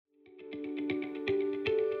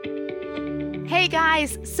Hey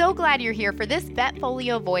guys, so glad you're here for this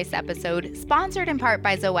Vetfolio Voice episode, sponsored in part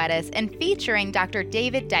by Zoetis and featuring Dr.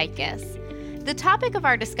 David Dykes. The topic of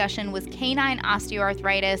our discussion was canine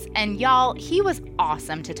osteoarthritis, and y'all, he was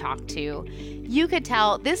awesome to talk to. You could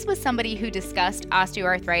tell this was somebody who discussed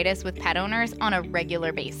osteoarthritis with pet owners on a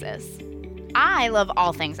regular basis. I love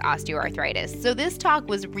all things osteoarthritis, so this talk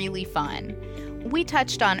was really fun. We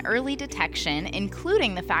touched on early detection,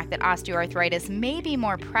 including the fact that osteoarthritis may be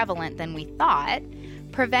more prevalent than we thought,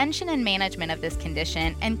 prevention and management of this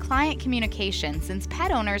condition, and client communication, since pet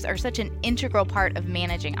owners are such an integral part of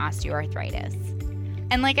managing osteoarthritis.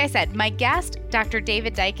 And like I said, my guest, Dr.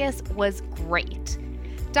 David Dykes, was great.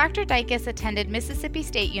 Dr. Dykes attended Mississippi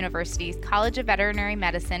State University's College of Veterinary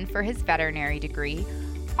Medicine for his veterinary degree,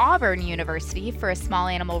 Auburn University for a small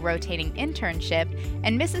animal rotating internship,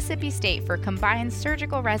 and Mississippi State for combined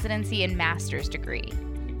surgical residency and master's degree.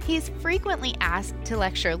 He's frequently asked to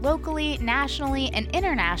lecture locally, nationally, and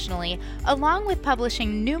internationally, along with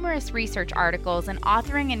publishing numerous research articles and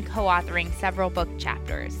authoring and co-authoring several book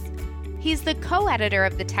chapters. He's the co-editor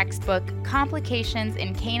of the textbook Complications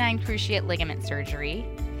in Canine Cruciate Ligament Surgery.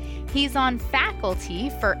 He's on faculty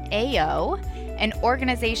for AO, an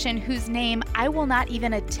organization whose name I will not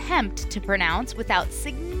even attempt to pronounce without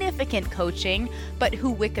significant coaching, but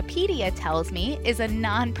who Wikipedia tells me is a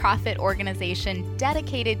nonprofit organization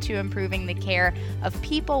dedicated to improving the care of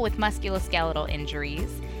people with musculoskeletal injuries.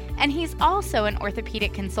 And he's also an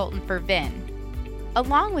orthopedic consultant for VIN.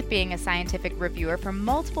 Along with being a scientific reviewer for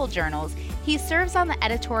multiple journals, he serves on the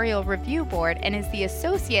editorial review board and is the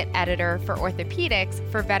associate editor for orthopedics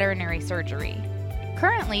for veterinary surgery.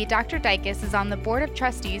 Currently, Dr. Dykes is on the board of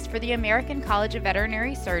trustees for the American College of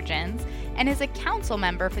Veterinary Surgeons and is a council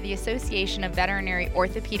member for the Association of Veterinary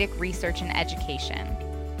Orthopedic Research and Education.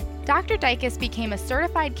 Dr. Dykes became a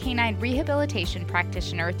certified canine rehabilitation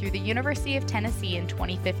practitioner through the University of Tennessee in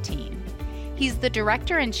 2015. He's the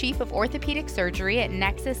director-in-chief of orthopedic surgery at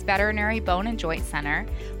Nexus Veterinary Bone and Joint Center,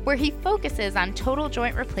 where he focuses on total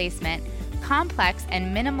joint replacement, complex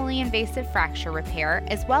and minimally invasive fracture repair,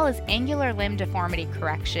 as well as angular limb deformity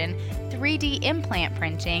correction, 3D implant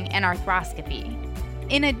printing, and arthroscopy.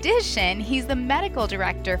 In addition, he's the medical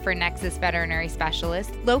director for Nexus Veterinary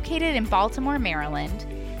Specialists, located in Baltimore, Maryland,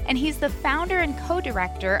 and he's the founder and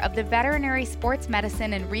co-director of the Veterinary Sports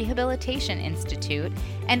Medicine and Rehabilitation Institute,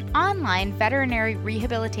 an online veterinary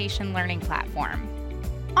rehabilitation learning platform.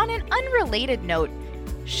 On an unrelated note,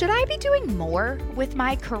 should I be doing more with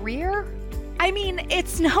my career? I mean,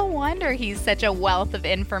 it's no wonder he's such a wealth of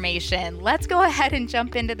information. Let's go ahead and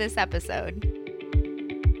jump into this episode.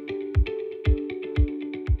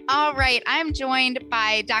 All right, I'm joined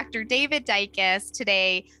by Dr. David Dykes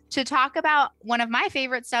today to talk about one of my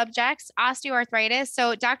favorite subjects, osteoarthritis.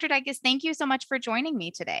 So, Dr. Dykes, thank you so much for joining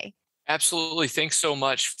me today. Absolutely. Thanks so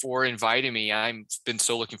much for inviting me. I've been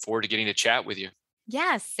so looking forward to getting to chat with you.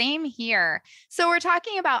 Yes, same here. So, we're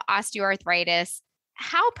talking about osteoarthritis.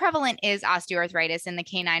 How prevalent is osteoarthritis in the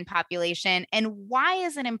canine population, and why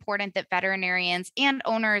is it important that veterinarians and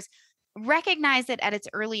owners recognize it at its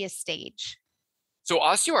earliest stage? So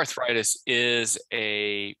osteoarthritis is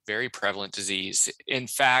a very prevalent disease. In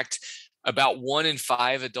fact, about 1 in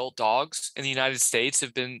 5 adult dogs in the United States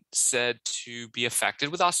have been said to be affected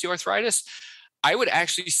with osteoarthritis. I would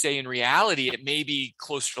actually say in reality, it may be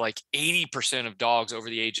closer to like 80% of dogs over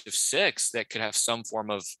the age of 6 that could have some form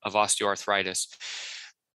of osteoarthritis.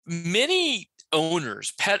 Many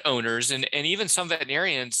owners, pet owners, and even some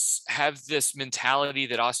veterinarians have this mentality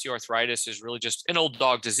that osteoarthritis is really just an old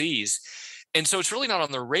dog disease. And so it's really not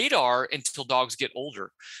on the radar until dogs get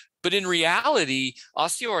older. But in reality,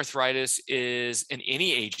 osteoarthritis is an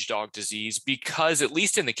any age dog disease because, at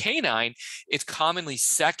least in the canine, it's commonly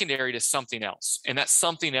secondary to something else. And that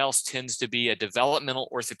something else tends to be a developmental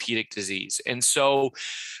orthopedic disease. And so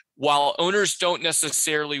while owners don't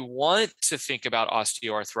necessarily want to think about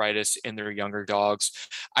osteoarthritis in their younger dogs,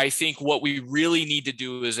 I think what we really need to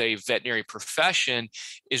do as a veterinary profession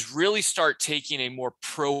is really start taking a more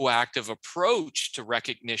proactive approach to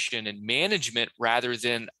recognition and management rather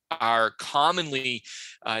than our commonly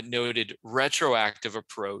noted retroactive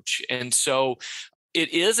approach. And so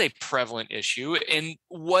it is a prevalent issue. And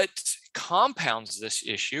what compounds this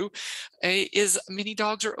issue is many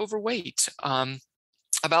dogs are overweight.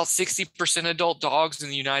 About 60% adult dogs in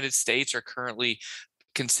the United States are currently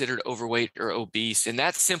considered overweight or obese, and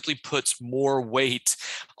that simply puts more weight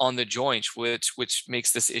on the joints, which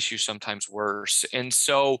makes this issue sometimes worse. And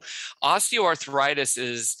so osteoarthritis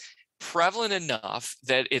is prevalent enough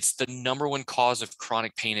that it's the number one cause of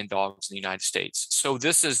chronic pain in dogs in the United States. So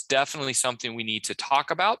this is definitely something we need to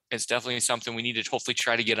talk about. It's definitely something we need to hopefully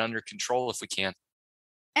try to get under control if we can.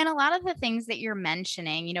 And a lot of the things that you're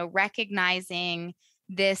mentioning, recognizing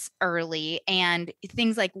this early and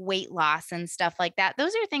things like weight loss and stuff like that,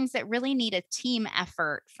 those are things that really need a team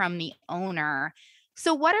effort from the owner.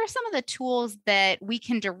 So, what are some of the tools that we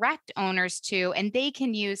can direct owners to and they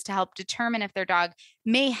can use to help determine if their dog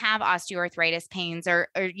may have osteoarthritis pains or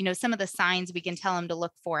some of the signs we can tell them to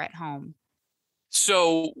look for at home?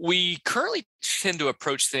 So we currently tend to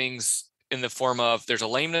approach things in the form of there's a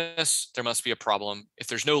lameness, there must be a problem. If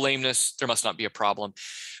there's no lameness, there must not be a problem.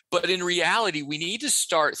 But in reality, we need to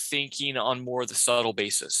start thinking on more of the subtle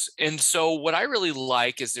basis. And so what I really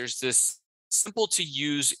like is there's this simple to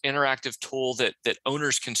use interactive tool that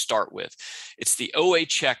owners can start with. It's the OA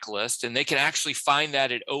checklist, and they can actually find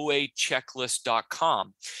that at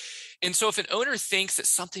oachecklist.com. And so if an owner thinks that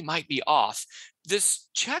something might be off, this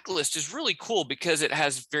checklist is really cool because it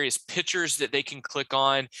has various pictures that they can click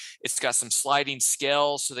on. It's got some sliding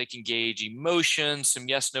scales so they can gauge emotion, some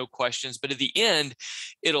yes, no questions. But at the end,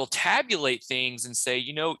 it'll tabulate things and say,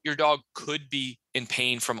 your dog could be in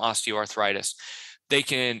pain from osteoarthritis. They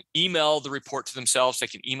can email the report to themselves. They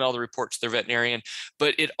can email the report to their veterinarian,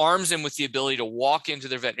 but it arms them with the ability to walk into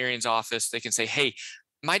their veterinarian's office. They can say, hey,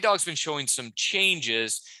 my dog's been showing some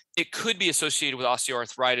changes. It could be associated with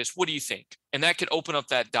osteoarthritis. What do you think? And that could open up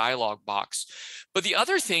that dialogue box. But the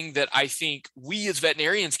other thing that I think we as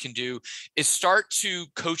veterinarians can do is start to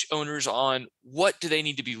coach owners on what do they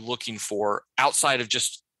need to be looking for outside of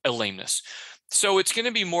just a lameness. So it's going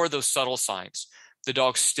to be more of those subtle signs. The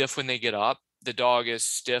dog's stiff when they get up. The dog is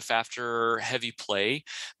stiff after heavy play.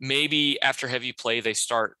 Maybe after heavy play, they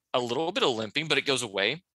start a little bit of limping, but it goes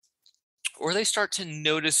away. Or they start to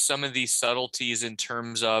notice some of these subtleties in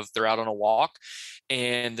terms of they're out on a walk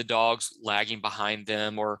and the dog's lagging behind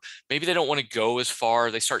them, or maybe they don't want to go as far.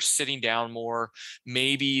 They start sitting down more.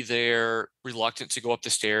 Maybe they're reluctant to go up the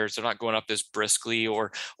stairs. They're not going up as briskly,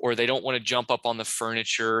 or they don't want to jump up on the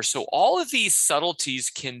furniture. So all of these subtleties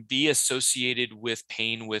can be associated with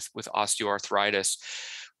pain with osteoarthritis.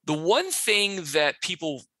 The one thing that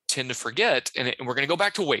people tend to forget, and we're going to go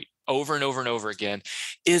back to weight over and over and over again,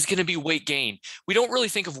 is going to be weight gain. We don't really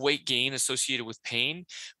think of weight gain associated with pain,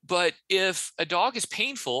 but if a dog is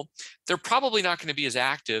painful, they're probably not going to be as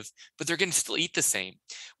active, but they're going to still eat the same,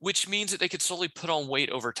 which means that they could slowly put on weight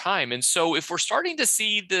over time. And so if we're starting to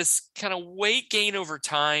see this kind of weight gain over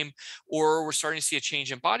time, or we're starting to see a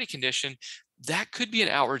change in body condition, that could be an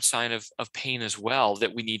outward sign of pain as well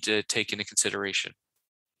that we need to take into consideration.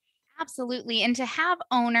 Absolutely. And to have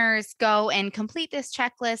owners go and complete this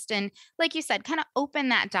checklist and, like you said, kind of open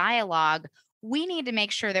that dialogue, we need to make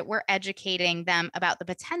sure that we're educating them about the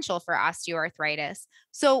potential for osteoarthritis.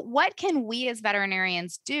 So, what can we as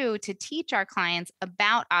veterinarians do to teach our clients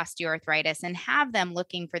about osteoarthritis and have them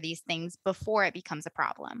looking for these things before it becomes a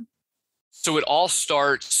problem? So it all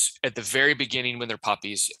starts at the very beginning when they're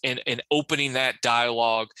puppies, and opening that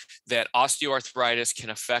dialogue that osteoarthritis can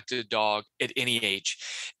affect a dog at any age.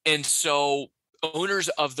 And so owners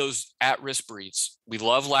of those at-risk breeds, we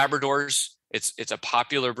love Labradors. It's a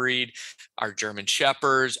popular breed. Our German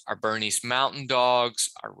Shepherds, our Bernese Mountain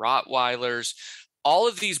Dogs, our Rottweilers, all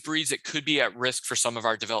of these breeds that could be at risk for some of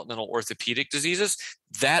our developmental orthopedic diseases,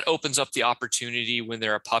 that opens up the opportunity when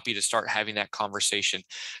they're a puppy to start having that conversation.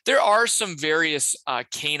 There are some various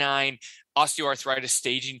canine osteoarthritis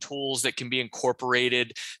staging tools that can be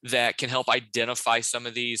incorporated that can help identify some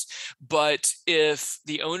of these. But if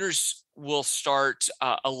the owners will start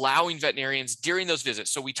allowing veterinarians during those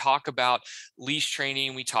visits. So we talk about leash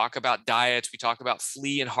training, we talk about diets, we talk about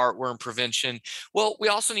flea and heartworm prevention. Well, we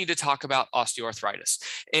also need to talk about osteoarthritis.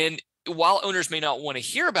 And while owners may not want to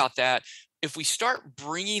hear about that, if we start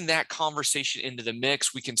bringing that conversation into the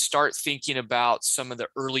mix, we can start thinking about some of the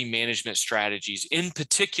early management strategies, in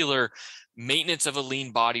particular, maintenance of a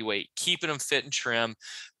lean body weight, keeping them fit and trim,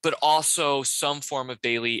 but also some form of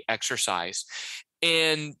daily exercise.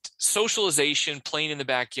 And socialization, playing in the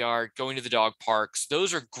backyard, going to the dog parks,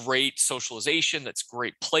 those are great socialization. That's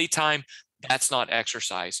great playtime. That's not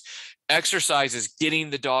exercise. Exercise is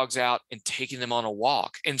getting the dogs out and taking them on a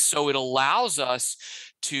walk. And so it allows us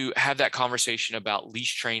to have that conversation about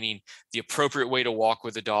leash training, the appropriate way to walk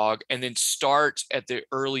with a dog, and then start at the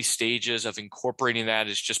early stages of incorporating that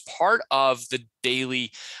as just part of the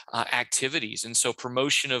daily activities. And so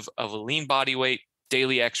promotion of a lean body weight,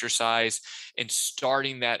 daily exercise, and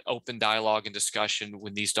starting that open dialogue and discussion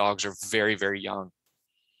when these dogs are very, very young.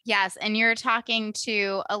 Yes, and you're talking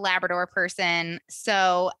to a Labrador person.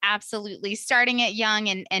 So absolutely starting it young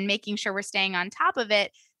and making sure we're staying on top of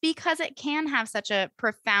it because it can have such a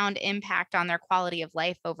profound impact on their quality of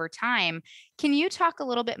life over time. Can you talk a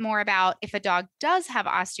little bit more about if a dog does have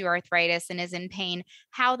osteoarthritis and is in pain,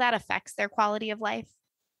 how that affects their quality of life?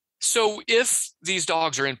 So if these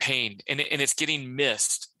dogs are in pain and it's getting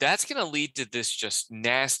missed, that's going to lead to this just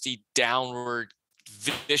nasty downward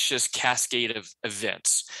vicious cascade of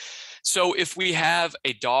events. So if we have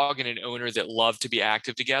a dog and an owner that love to be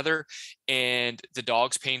active together and the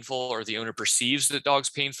dog's painful or the owner perceives the dog's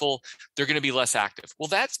painful, they're going to be less active. Well,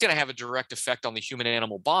 that's going to have a direct effect on the human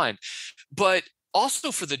animal bond. But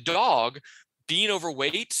also for the dog, being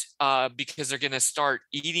overweight because they're going to start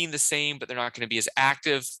eating the same, but they're not going to be as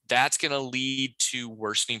active. That's going to lead to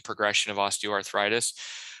worsening progression of osteoarthritis.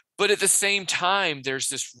 But at the same time, there's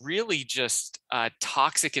this really just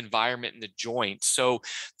toxic environment in the joint. So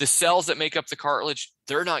the cells that make up the cartilage,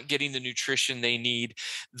 they're not getting the nutrition they need.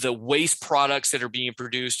 The waste products that are being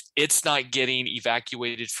produced, it's not getting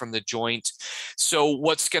evacuated from the joint. So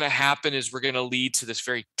what's going to happen is we're going to lead to this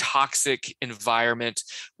very toxic environment.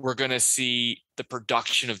 We're going to see the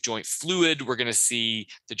production of joint fluid. We're going to see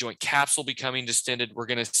the joint capsule becoming distended. We're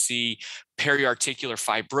going to see periarticular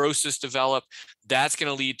fibrosis develop. That's going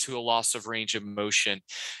to lead to a loss of range of motion.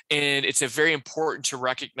 And it's very important to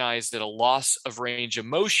recognize that a loss of range of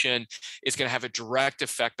motion is going to have a direct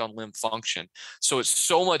effect on limb function. So it's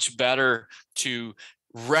so much better to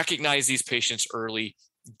recognize these patients early,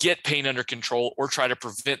 get pain under control, or try to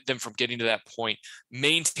prevent them from getting to that point,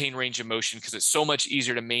 maintain range of motion, because it's so much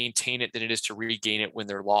easier to maintain it than it is to regain it when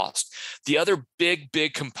they're lost. The other big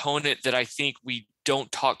component that I think we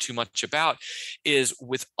don't talk too much about is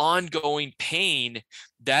with ongoing pain,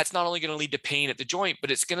 that's not only going to lead to pain at the joint,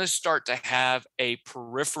 but it's going to start to have a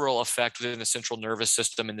peripheral effect within the central nervous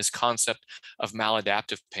system in this concept of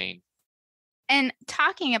maladaptive pain. And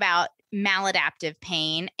talking about maladaptive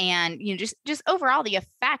pain and just overall the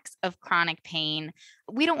effects of chronic pain,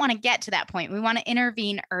 we don't want to get to that point. We want to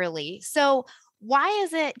intervene early. So why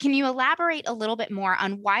is it, can you elaborate a little bit more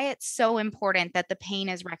on why it's so important that the pain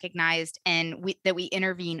is recognized and that we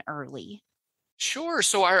intervene early? Sure.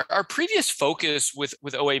 So our previous focus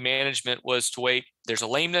with OA management was to wait, there's a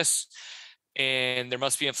lameness and there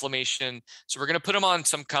must be inflammation. So we're going to put them on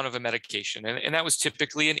some kind of a medication. And that was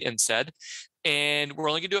typically an NSAID. And we're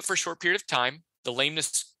only going to do it for a short period of time. The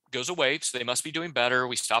lameness goes away, so they must be doing better.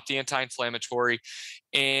 We stop the anti-inflammatory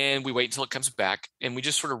and we wait until it comes back. And we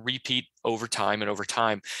just sort of repeat over time and over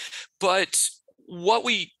time. But what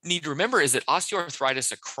we need to remember is that osteoarthritis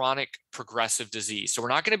is a chronic progressive disease. So we're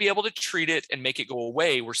not going to be able to treat it and make it go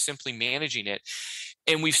away. We're simply managing it.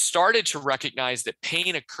 And we've started to recognize that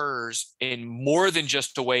pain occurs in more than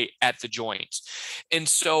just a way at the joint. And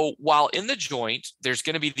so while in the joint, there's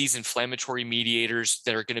going to be these inflammatory mediators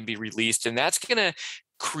that are going to be released, and that's going to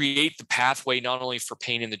create the pathway not only for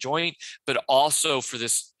pain in the joint, but also for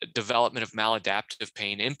this development of maladaptive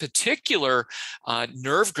pain, in particular,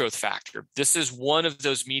 nerve growth factor. This is one of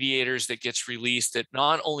those mediators that gets released that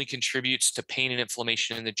not only contributes to pain and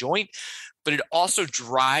inflammation in the joint, but it also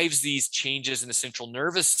drives these changes in the central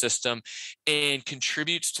nervous system and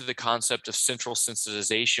contributes to the concept of central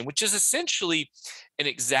sensitization, which is essentially an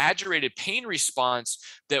exaggerated pain response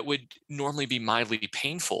that would normally be mildly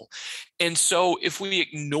painful. And so if we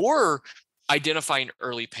ignore identifying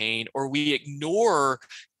early pain or we ignore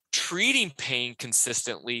treating pain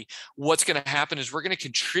consistently, what's going to happen is we're going to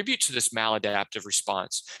contribute to this maladaptive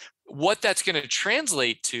response. What that's going to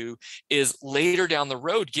translate to is later down the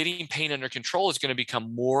road, getting pain under control is going to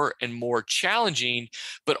become more and more challenging,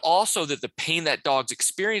 but also that the pain that dog's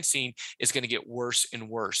experiencing is going to get worse and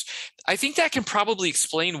worse. I think that can probably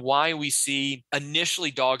explain why we see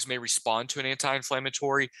initially dogs may respond to an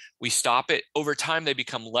anti-inflammatory. We stop it. Over time, they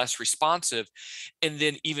become less responsive. And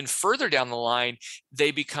then even further down the line,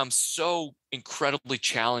 they become so incredibly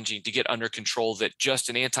challenging to get under control that just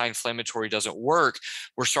an anti-inflammatory doesn't work.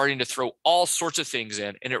 We're starting to throw all sorts of things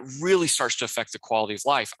in, and it really starts to affect the quality of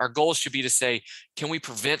life. Our goal should be to say, can we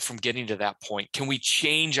prevent from getting to that point? Can we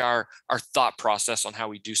change our thought process on how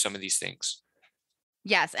we do some of these things?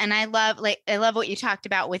 Yes, and I love what you talked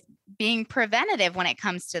about with being preventative when it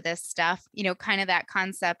comes to this stuff. Kind of that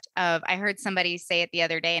concept of, I heard somebody say it the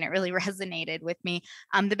other day and it really resonated with me.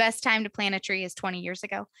 The best time to plant a tree is 20 years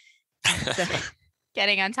ago. So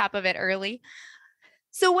getting on top of it early.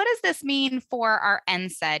 So what does this mean for our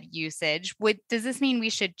NSAID usage? Does this mean we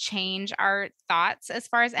should change our thoughts as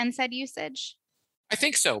far as NSAID usage? I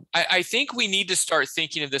think so. I think we need to start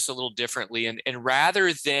thinking of this a little differently. And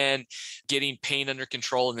rather than getting pain under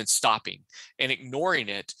control and then stopping and ignoring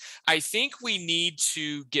it, I think we need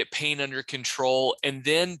to get pain under control and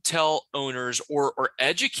then tell owners or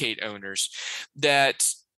educate owners that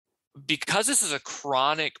because this is a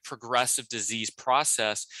chronic progressive disease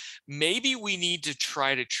process, maybe we need to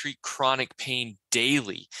try to treat chronic pain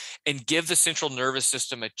daily and give the central nervous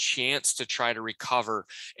system a chance to try to recover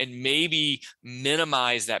and maybe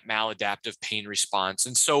minimize that maladaptive pain response.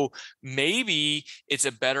 And so maybe it's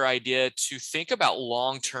a better idea to think about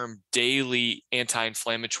long-term daily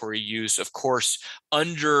anti-inflammatory use, of course,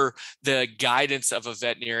 under the guidance of a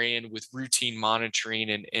veterinarian with routine monitoring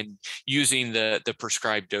and using the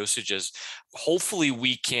prescribed dosages. Hopefully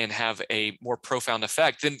we can have a more profound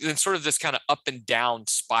effect than sort of this kind of up and down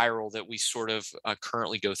spiral that we sort of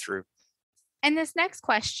currently go through. And this next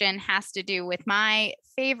question has to do with my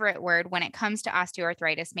favorite word when it comes to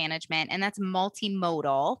osteoarthritis management, and that's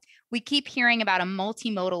multimodal. We keep hearing about a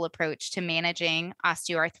multimodal approach to managing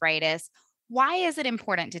osteoarthritis. Why is it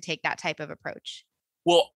important to take that type of approach?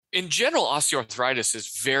 Well, in general, osteoarthritis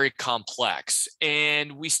is very complex,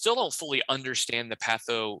 and we still don't fully understand the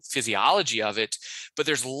pathophysiology of it, but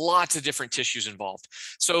there's lots of different tissues involved.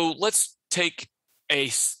 So let's take the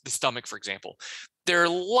stomach, for example. There are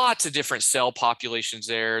lots of different cell populations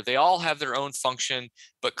there. They all have their own function,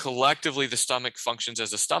 but collectively the stomach functions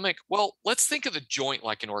as a stomach. Well, let's think of the joint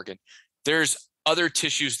like an organ. There's other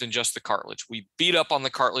tissues than just the cartilage. We beat up on the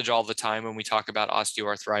cartilage all the time when we talk about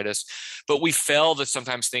osteoarthritis, but we fail to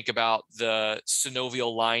sometimes think about the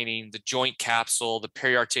synovial lining, the joint capsule, the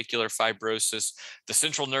periarticular fibrosis, the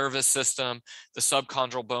central nervous system, the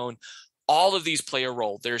subchondral bone. All of these play a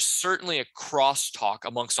role. There's certainly a crosstalk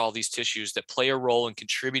amongst all these tissues that play a role in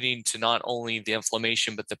contributing to not only the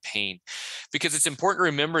inflammation, but the pain. Because it's important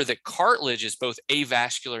to remember that cartilage is both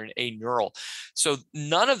avascular and aneural. So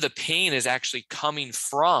none of the pain is actually coming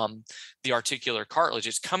from the articular cartilage.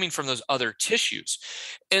 It's coming from those other tissues.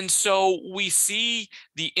 And so we see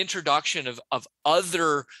the introduction of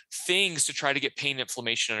other things to try to get pain and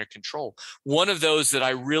inflammation under control. One of those that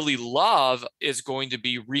I really love is going to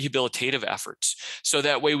be rehabilitative efforts. So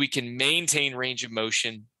that way we can maintain range of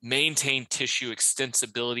motion, maintain tissue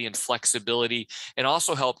extensibility and flexibility, and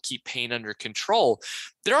also help keep pain under control.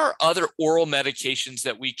 There are other oral medications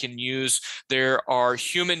that we can use. There are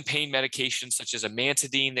human pain medications such as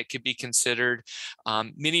amantadine that could be considered.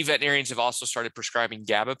 Many veterinarians have also started prescribing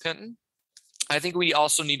gabapentin. I think we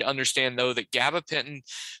also need to understand, though, that gabapentin,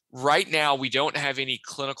 right now, we don't have any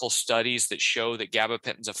clinical studies that show that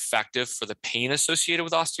gabapentin is effective for the pain associated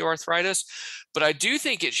with osteoarthritis. But I do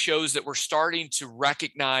think it shows that we're starting to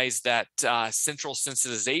recognize that central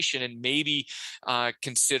sensitization and maybe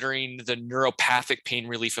considering the neuropathic pain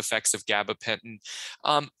relief effects of gabapentin.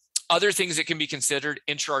 Other things that can be considered,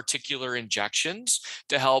 intra-articular injections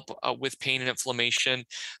to help with pain and inflammation.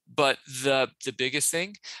 But the biggest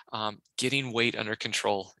thing, getting weight under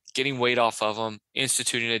control, getting weight off of them,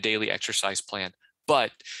 instituting a daily exercise plan.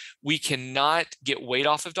 But we cannot get weight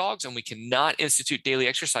off of dogs and we cannot institute daily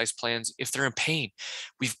exercise plans if they're in pain.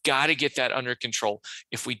 We've got to get that under control.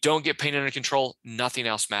 If we don't get pain under control, nothing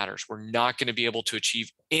else matters. We're not going to be able to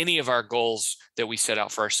achieve any of our goals that we set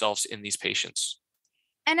out for ourselves in these patients.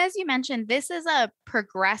 And as you mentioned, this is a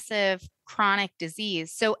progressive chronic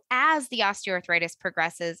disease. So, as the osteoarthritis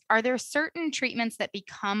progresses, are there certain treatments that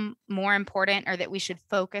become more important or that we should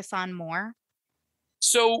focus on more?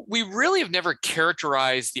 So we really have never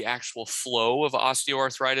characterized the actual flow of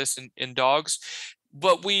osteoarthritis in dogs,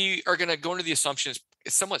 but we are going to go into the assumption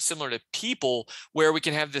it's somewhat similar to people where we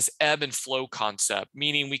can have this ebb and flow concept,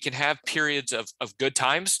 meaning we can have periods of good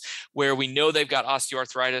times where we know they've got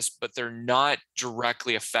osteoarthritis, but they're not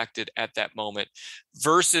directly affected at that moment,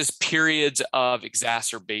 versus periods of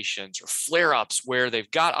exacerbations or flare-ups where they've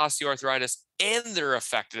got osteoarthritis and they're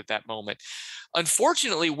affected at that moment.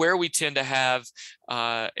 Unfortunately, where we tend to have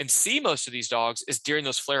and see most of these dogs is during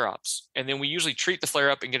those flare-ups. And then we usually treat the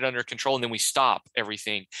flare-up and get it under control, and then we stop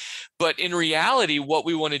everything. But in reality, what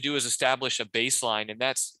we want to do is establish a baseline, and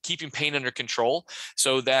that's keeping pain under control.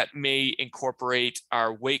 So that may incorporate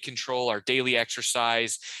our weight control, our daily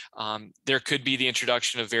exercise. There could be the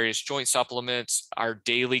introduction of various joint supplements, our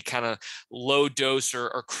daily kind of low dose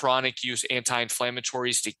or chronic use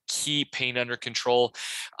anti-inflammatories to keep pain under control.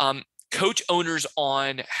 Coach owners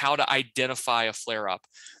on how to identify a flare-up,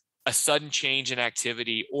 a sudden change in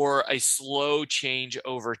activity, or a slow change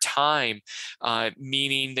over time,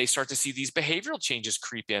 meaning they start to see these behavioral changes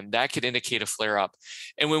creep in. That could indicate a flare-up.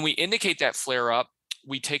 And when we indicate that flare-up,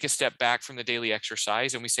 we take a step back from the daily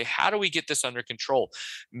exercise and we say, how do we get this under control?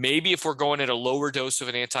 Maybe if we're going at a lower dose of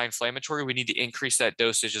an anti-inflammatory, we need to increase that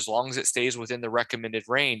dosage as long as it stays within the recommended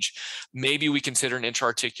range. Maybe we consider an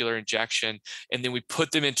intra-articular injection, and then we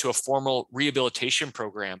put them into a formal rehabilitation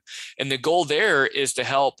program. And the goal there is to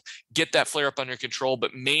help get that flare up under control,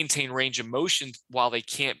 but maintain range of motion while they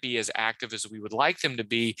can't be as active as we would like them to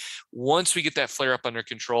be. Once we get that flare up under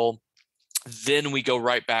control, then we go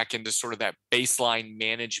right back into sort of that baseline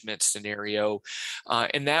management scenario.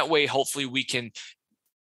 And that way, hopefully we can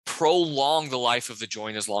prolong the life of the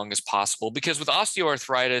joint as long as possible, because with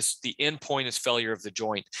osteoarthritis, the end point is failure of the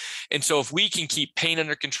joint. And so if we can keep pain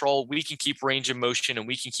under control, we can keep range of motion, and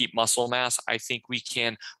we can keep muscle mass, I think we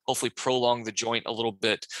can hopefully prolong the joint a little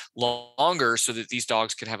bit longer so that these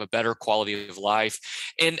dogs can have a better quality of life.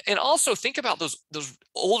 And also think about those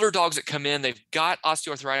older dogs that come in, they've got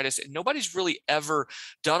osteoarthritis and nobody's really ever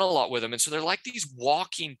done a lot with them. And so they're like these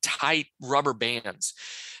walking tight rubber bands.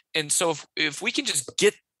 And so if we can just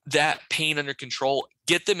get that pain under control,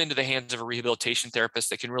 get them into the hands of a rehabilitation therapist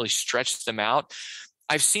that can really stretch them out,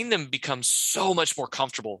 I've seen them become so much more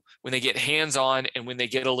comfortable when they get hands-on and when they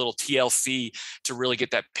get a little TLC to really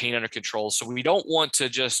get that pain under control. So we don't want to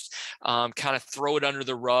just kind of throw it under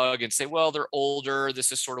the rug and say, well, they're older,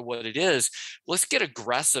 this is sort of what it is. Let's get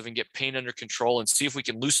aggressive and get pain under control and see if we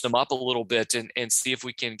can loosen them up a little bit and see if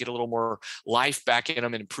we can get a little more life back in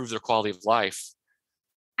them and improve their quality of life.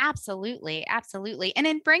 Absolutely. Absolutely. And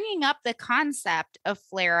in bringing up the concept of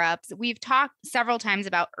flare ups, we've talked several times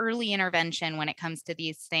about early intervention when it comes to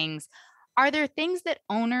these things. Are there things that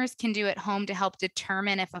owners can do at home to help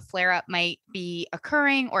determine if a flare up might be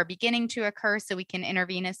occurring or beginning to occur so we can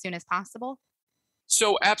intervene as soon as possible?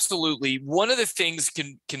 So absolutely. One of the things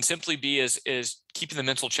can simply be is keeping the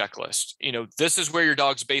mental checklist. This is where your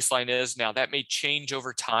dog's baseline is. Now that may change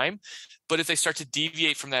over time, but if they start to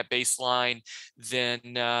deviate from that baseline, then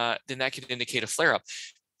that could indicate a flare up.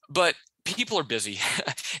 But people are busy.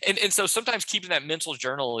 and so sometimes keeping that mental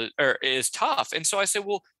journal is tough. And so I say,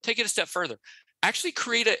 well, take it a step further. Actually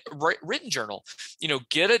create a written journal.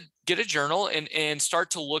 Get a journal and start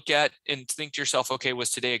to look at and think to yourself, okay, was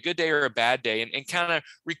today a good day or a bad day? And kind of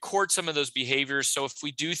record some of those behaviors. So if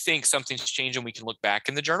we do think something's changing, we can look back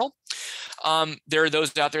in the journal. There are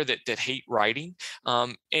those out there that hate writing,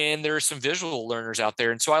 and there are some visual learners out there.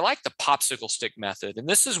 And so I like the popsicle stick method. And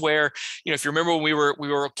this is where, if you remember when we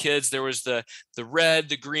were kids, there was the red,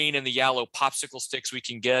 the green, and the yellow popsicle sticks we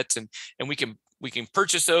can get, and we can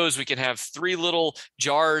purchase those. We can have 3 little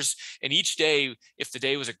jars, and each day, if the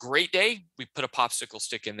day was a great day, we put a popsicle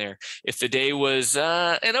stick in there. If the day was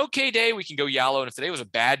an okay day, we can go yellow. And if the day was a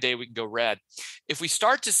bad day, we can go red. If we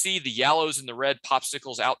start to see the yellows and the red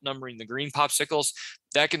popsicles outnumbering the green popsicles,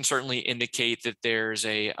 that can certainly indicate that there's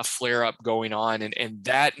a flare up going on. And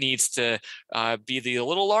that needs to be the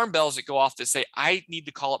little alarm bells that go off that say, I need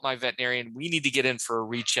to call up my veterinarian. We need to get in for a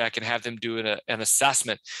recheck and have them do an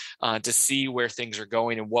assessment to see where things are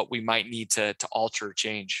going and what we might need to alter or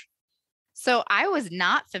change. So I was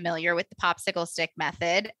not familiar with the popsicle stick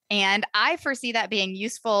method, and I foresee that being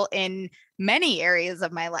useful in many areas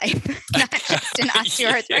of my life, not just in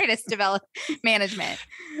osteoarthritis management.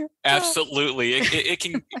 Absolutely. It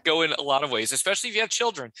can go in a lot of ways, especially if you have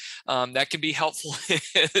children. That can be helpful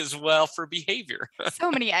as well for behavior. So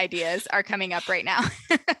many ideas are coming up right now.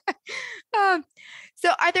 So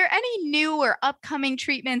are there any new or upcoming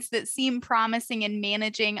treatments that seem promising in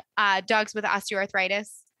managing dogs with osteoarthritis?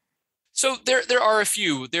 So there are a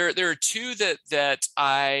few. There are 2 that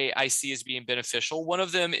I see as being beneficial. One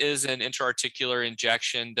of them is an intra-articular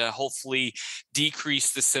injection to hopefully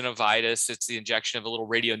decrease the synovitis. It's the injection of a little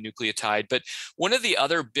radionucleotide. But one of the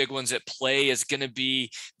other big ones at play is going to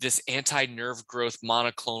be this anti-nerve growth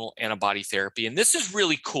monoclonal antibody therapy. And this is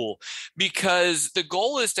really cool because the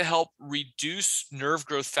goal is to help reduce nerve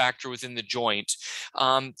growth factor within the joint,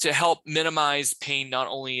 to help minimize pain not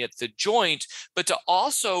only at the joint, but to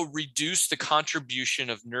also reduce the contribution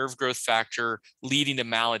of nerve growth factor leading to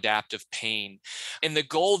maladaptive pain. And the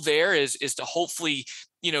goal there is to hopefully,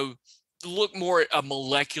 look more at a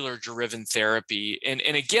molecular driven therapy. And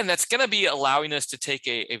again, that's going to be allowing us to take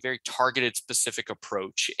a very targeted specific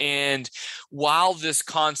approach. And while this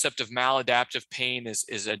concept of maladaptive pain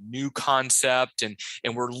is a new concept and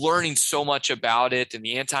we're learning so much about it and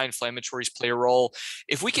the anti-inflammatories play a role,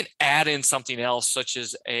 if we can add in something else such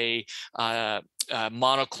as a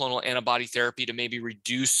monoclonal antibody therapy to maybe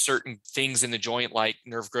reduce certain things in the joint like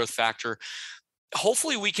nerve growth factor,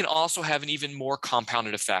 hopefully we can also have an even more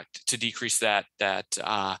compounded effect to decrease that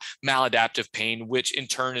maladaptive pain, which in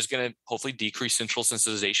turn is going to hopefully decrease central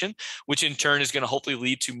sensitization, which in turn is going to hopefully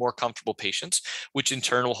lead to more comfortable patients, which in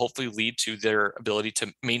turn will hopefully lead to their ability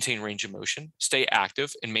to maintain range of motion, stay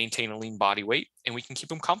active, and maintain a lean body weight, and we can keep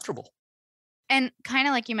them comfortable. And kind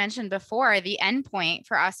of like you mentioned before, the endpoint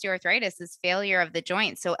for osteoarthritis is failure of the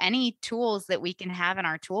joint. So any tools that we can have in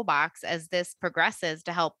our toolbox as this progresses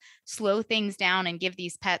to help slow things down and give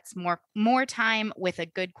these pets more time with a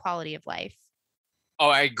good quality of life. Oh,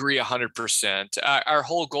 I agree 100%. Our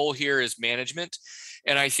whole goal here is management.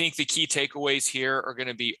 And I think the key takeaways here are going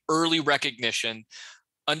to be early recognition,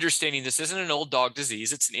 understanding this isn't an old dog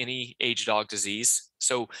disease, it's an any age dog disease.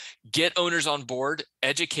 So get owners on board,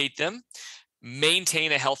 educate them,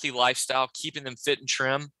 maintain a healthy lifestyle, keeping them fit and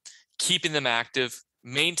trim, keeping them active,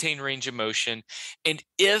 maintain range of motion. And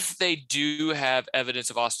if they do have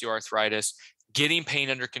evidence of osteoarthritis, getting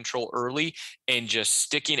pain under control early and just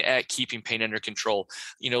sticking at keeping pain under control.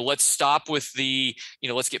 Let's stop with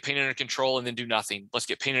let's get pain under control and then do nothing. Let's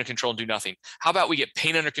get pain under control and do nothing. How about we get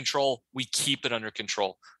pain under control, we keep it under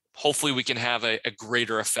control? Hopefully we can have a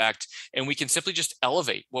greater effect, and we can simply just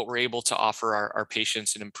elevate what we're able to offer our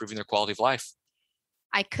patients in improving their quality of life.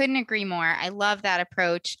 I couldn't agree more. I love that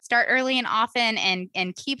approach. Start early and often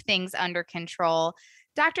and keep things under control.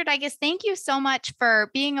 Dr. Dicus, thank you so much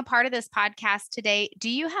for being a part of this podcast today. Do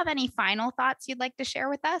you have any final thoughts you'd like to share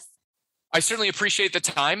with us? I certainly appreciate the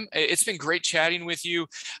time. It's been great chatting with you.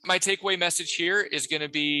 My takeaway message here is going to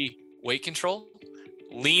be weight control,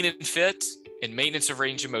 lean and fit, and maintenance of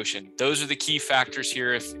range of motion. Those are the key factors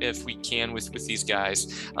here if we can with these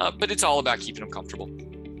guys. But it's all about keeping them comfortable.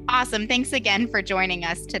 Awesome. Thanks again for joining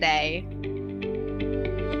us today.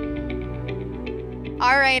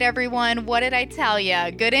 All right, everyone. What did I tell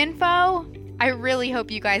you? Good info? I really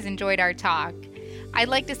hope you guys enjoyed our talk. I'd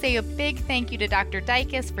like to say a big thank you to Dr.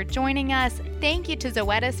 Dicus for joining us. Thank you to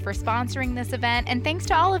Zoetis for sponsoring this event. And thanks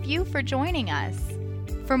to all of you for joining us.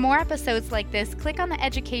 For more episodes like this, click on the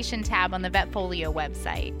Education tab on the Vetfolio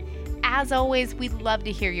website. As always, we'd love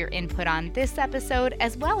to hear your input on this episode,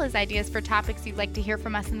 as well as ideas for topics you'd like to hear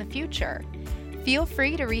from us in the future. Feel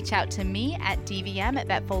free to reach out to me at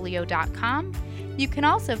dvm@vetfolio.com. You can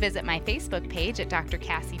also visit my Facebook page at Dr.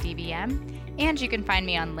 Cassie DVM, and you can find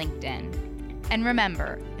me on LinkedIn. And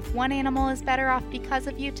remember, if one animal is better off because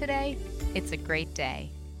of you today, it's a great day.